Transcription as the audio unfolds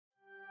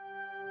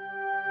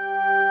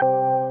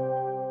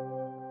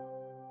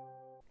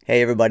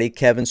Hey everybody,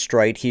 Kevin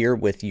Strite here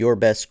with Your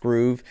Best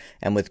Groove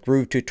and with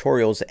Groove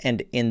Tutorials,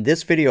 and in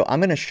this video I'm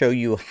going to show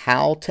you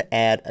how to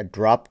add a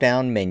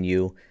drop-down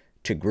menu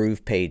to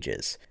Groove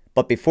pages.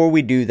 But before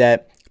we do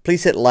that,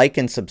 please hit like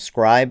and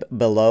subscribe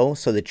below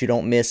so that you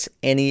don't miss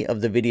any of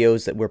the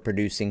videos that we're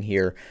producing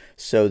here,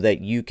 so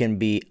that you can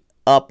be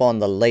up on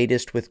the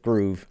latest with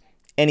Groove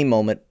any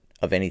moment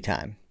of any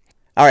time.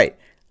 Alright,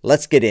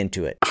 let's get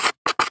into it.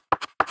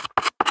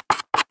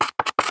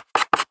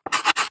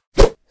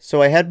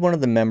 So I had one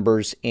of the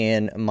members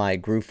in my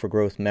Groove for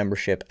Growth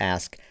membership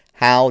ask,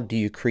 how do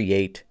you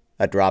create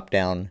a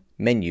drop-down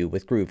menu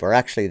with Groove? Or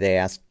actually they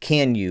asked,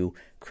 can you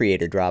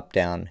create a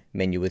drop-down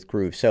menu with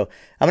Groove? So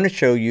I'm going to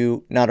show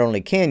you not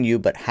only can you,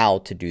 but how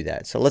to do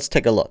that. So let's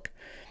take a look.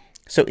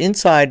 So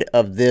inside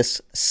of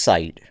this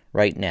site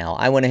right now,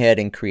 I went ahead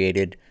and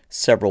created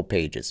several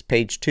pages.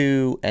 Page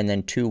 2 and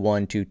then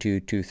 2.1,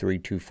 2.2,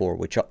 2.3, 2.4,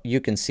 which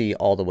you can see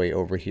all the way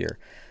over here.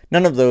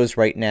 None of those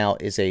right now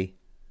is a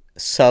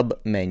sub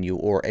menu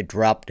or a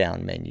drop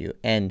down menu,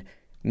 and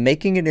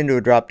making it into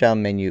a drop down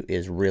menu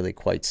is really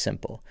quite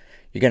simple.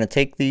 You're going to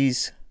take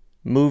these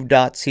move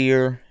dots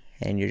here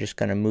and you're just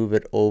going to move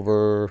it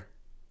over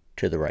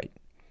to the right.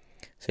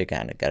 So you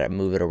kind of got to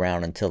move it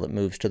around until it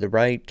moves to the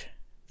right.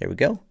 There we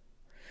go.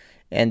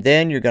 And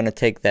then you're going to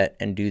take that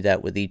and do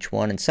that with each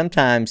one, and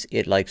sometimes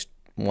it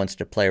wants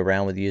to play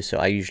around with you, so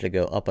I usually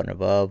go up and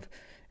above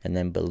and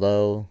then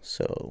below,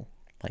 so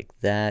like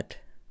that.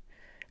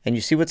 And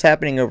you see what's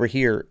happening over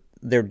here.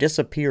 They're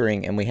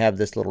disappearing and we have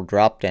this little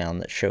drop down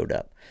that showed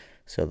up.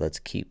 So let's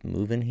keep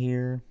moving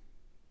here.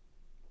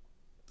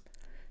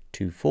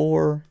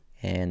 2.4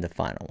 and the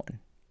final one,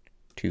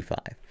 2.5.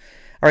 All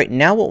right,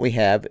 now what we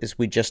have is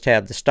we just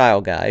have the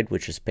style guide,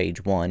 which is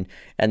page 1,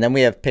 and then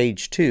we have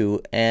page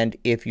 2, and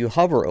if you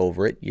hover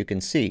over it, you can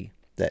see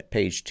that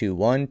page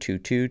 2.1,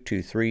 2.2,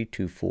 2.3,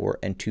 2.4,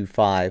 and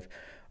 2.5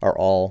 are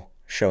all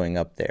showing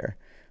up there.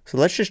 So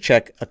let's just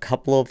check a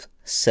couple of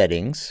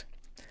settings.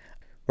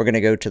 We're going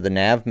to go to the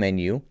nav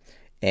menu,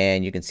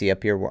 and you can see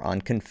up here we're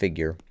on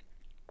configure.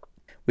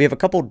 We have a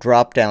couple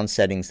drop down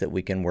settings that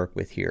we can work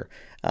with here.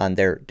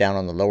 They're down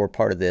on the lower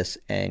part of this,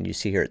 and you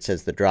see here it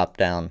says the drop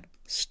down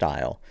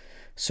style.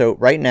 So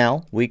right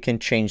now we can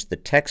change the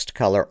text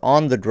color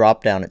on the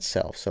drop down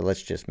itself. So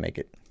let's just make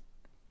it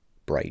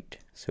bright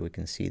so we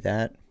can see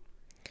that.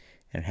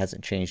 And it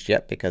hasn't changed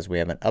yet because we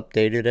haven't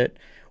updated it.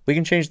 We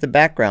can change the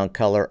background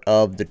color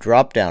of the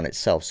drop down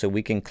itself. So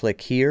we can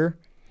click here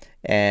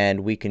and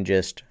we can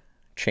just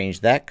change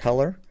that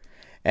color,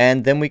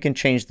 and then we can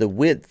change the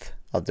width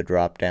of the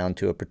drop down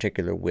to a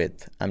particular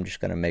width. I'm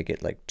just going to make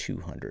it like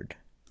 200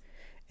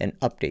 and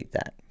update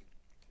that.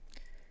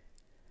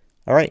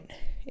 Alright,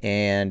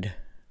 and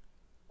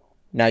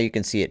now you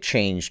can see it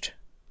changed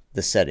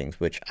the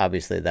settings, which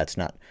obviously that's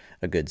not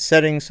a good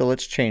setting, so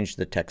let's change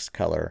the text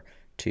color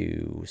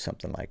to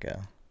something like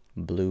a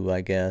blue,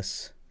 I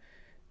guess,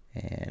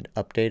 and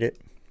update it.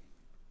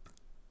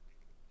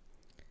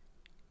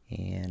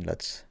 And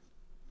let's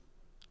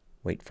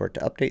wait for it to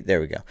update.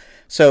 There we go.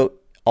 So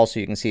also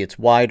you can see it's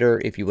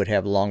wider. If you would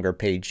have longer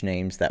page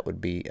names, that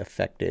would be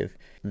effective.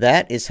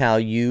 That is how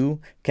you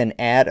can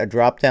add a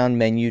drop-down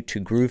menu to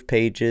Groove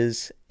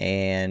pages.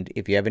 And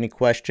if you have any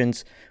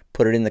questions,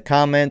 put it in the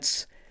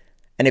comments.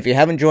 And if you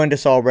haven't joined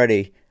us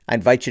already, I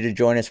invite you to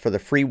join us for the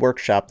free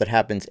workshop that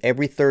happens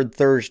every third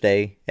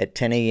Thursday at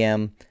 10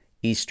 a.m.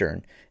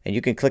 Eastern. And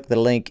you can click the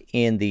link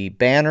in the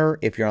banner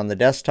if you're on the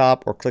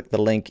desktop, or click the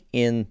link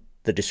in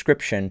the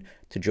description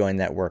to join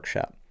that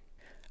workshop.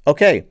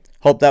 Okay,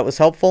 hope that was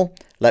helpful.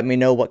 Let me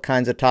know what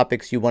kinds of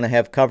topics you want to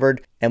have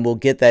covered, and we'll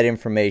get that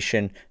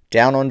information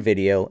down on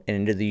video and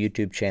into the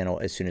YouTube channel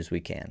as soon as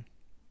we can.